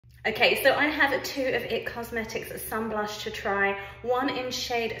Okay, so I have two of IT Cosmetics Sun Blush to try, one in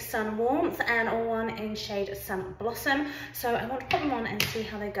shade Sun Warmth and one in shade Sun Blossom. So I want to put them on and see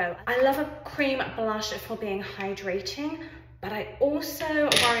how they go. I love a cream blush for being hydrating, but I also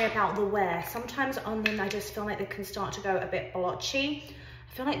worry about the wear. Sometimes on them, I just feel like they can start to go a bit blotchy.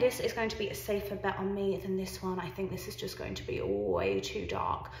 I feel like this is going to be a safer bet on me than this one. I think this is just going to be way too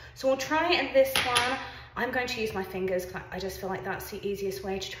dark. So we'll try this one. I'm going to use my fingers because I just feel like that's the easiest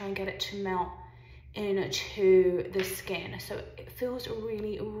way to try and get it to melt into the skin. So it feels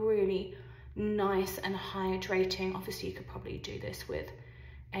really, really nice and hydrating. Obviously, you could probably do this with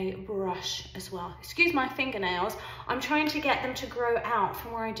a brush as well. Excuse my fingernails. I'm trying to get them to grow out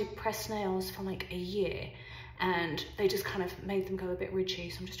from where I did pressed nails for like a year, and they just kind of made them go a bit ridgy.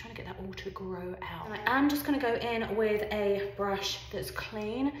 So I'm just trying to get that all to grow out. And I am just going to go in with a brush that's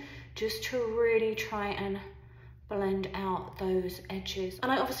clean, just to really try and blend out those edges.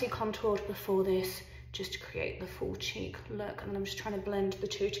 And I obviously contoured before this just to create the full cheek look, and I'm just trying to blend the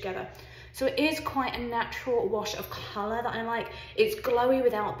two together. So it is quite a natural wash of colour that I like. It's glowy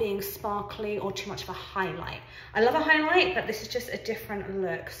without being sparkly or too much of a highlight. I love a highlight, but this is just a different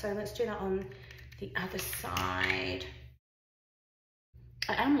look. So let's do that on the other side.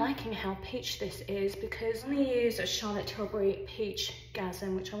 I am liking how peach this is, because I'm going to use a Charlotte Tilbury Peach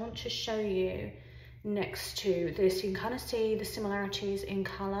Gasm, which I want to show you next to this. You can kind of see the similarities in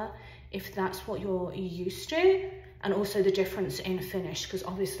colour if that's what you're used to, and also the difference in finish, because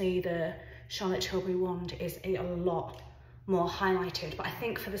obviously the Charlotte Tilbury wand is a lot more highlighted. But I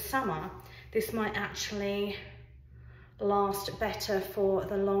think for the summer, this might actually last better for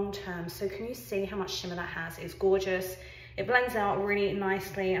the long term. So can you see how much shimmer that has? It's gorgeous. It blends out really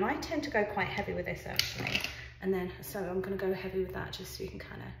nicely, and I tend to go quite heavy with this actually. And then, so I'm going to go heavy with that just so you can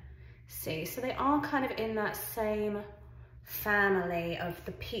kind of see. So they are kind of in that same family of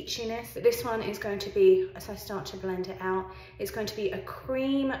the peachiness. But this one is going to be, as I start to blend it out, it's going to be a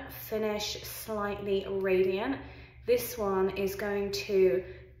cream finish, slightly radiant. This one is going to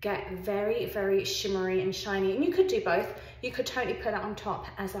get very, very shimmery and shiny. And you could do both. You could totally put that on top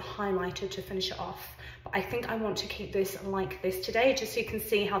as a highlighter to finish it off. But I think I want to keep this like this today, just so you can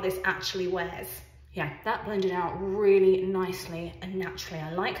see how this actually wears. Yeah, that blended out really nicely and naturally.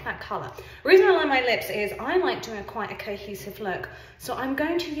 I like that colour. The reason I like my lips is I like doing quite a cohesive look. So I'm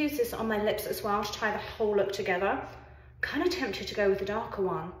going to use this on my lips as well to tie the whole look together. Kind of tempted to go with the darker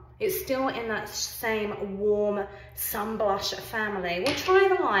one. It's still in that same warm sun blush family. We'll try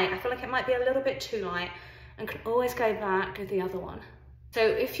the light. I feel like it might be a little bit too light, and can always go back to the other one. So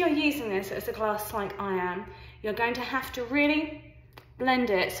if you're using this as a glass like I am, you're going to have to really blend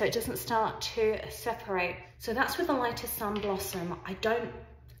it so it doesn't start to separate. So that's with the lighter Sun Blossom. I don't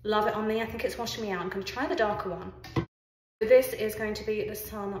love it on me. I think it's washing me out. I'm going to try the darker one. This is going to be the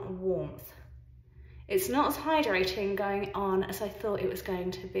Sun Warmth. It's not as hydrating going on as I thought it was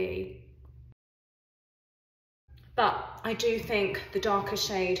going to be. But I do think the darker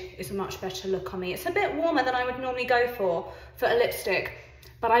shade is a much better look on me. It's a bit warmer than I would normally go for a lipstick.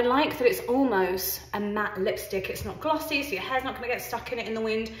 But I like that it's almost a matte lipstick. It's not glossy, so your hair's not going to get stuck in it in the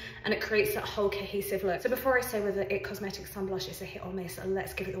wind, and it creates that whole cohesive look. So before I say whether IT Cosmetics Sun Blush is a hit or miss,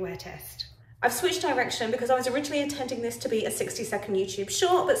 let's give it the wear test. I've switched direction because I was originally intending this to be a 60-second YouTube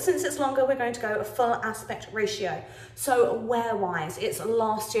short, but since it's longer, we're going to go a full aspect ratio. So wear-wise, it's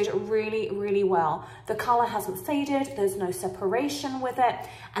lasted really, really well. The colour hasn't faded, there's no separation with it,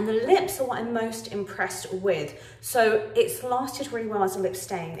 and the lips are what I'm most impressed with. So it's lasted really well as a lip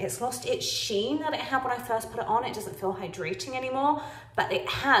stain. It's lost its sheen that it had when I first put it on. It doesn't feel hydrating anymore, but it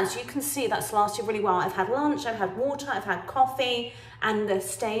has. You can see that's lasted really well. I've had lunch, I've had water, I've had coffee, and the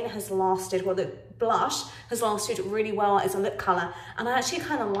stain has lasted, well, the blush has lasted really well as a lip colour, and I actually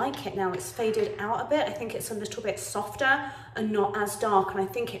kind of like it now. It's faded out a bit. I think it's a little bit softer and not as dark, and I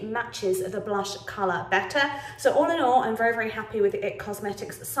think it matches the blush colour better. So all in all, I'm very, very happy with the IT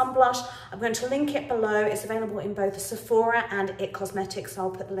Cosmetics Sun Blush. I'm going to link it below. It's available in both Sephora and IT Cosmetics, so I'll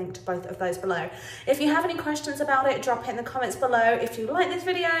put the link to both of those below. If you have any questions about it, drop it in the comments below. If you like this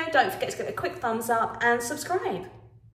video, don't forget to give it a quick thumbs up and subscribe.